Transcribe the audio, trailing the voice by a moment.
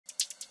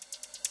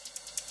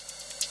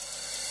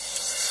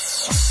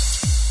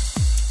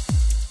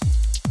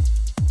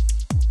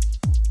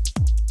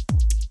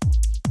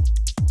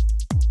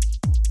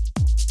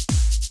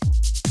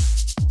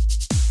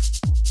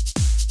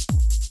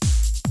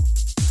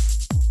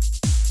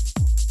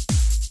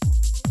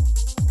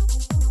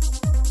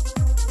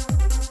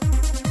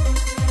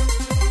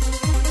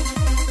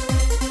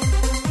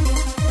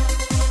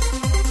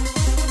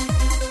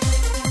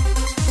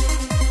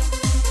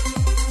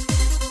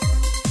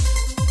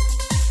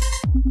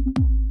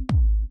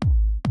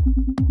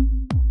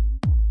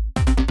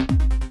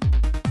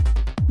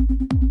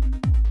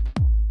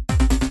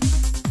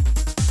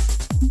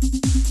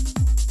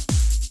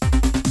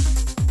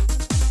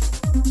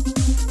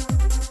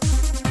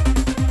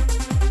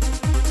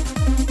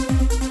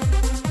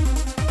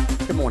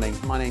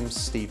morning, my name's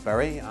Steve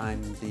Berry.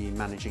 I'm the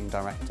Managing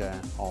Director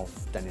of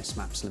Dennis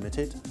Maps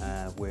Limited.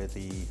 We're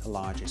the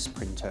largest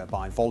printer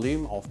by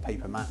volume of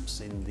paper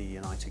maps in the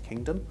United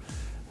Kingdom.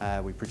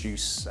 We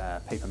produce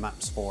paper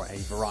maps for a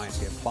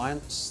variety of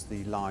clients,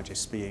 the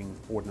largest being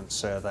Ordnance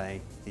Survey,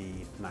 the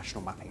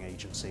National Mapping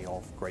Agency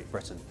of Great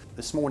Britain.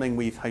 This morning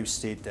we've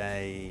hosted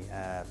a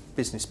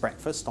business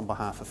breakfast on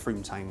behalf of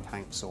Frome Town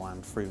Council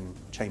and Frome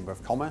Chamber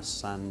of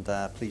Commerce, and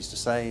pleased to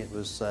say it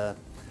was a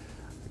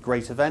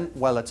great event,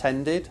 well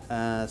attended,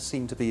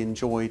 seemed to be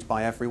enjoyed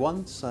by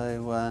everyone,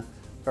 so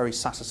very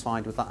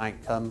satisfied with that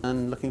outcome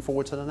and looking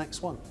forward to the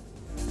next one.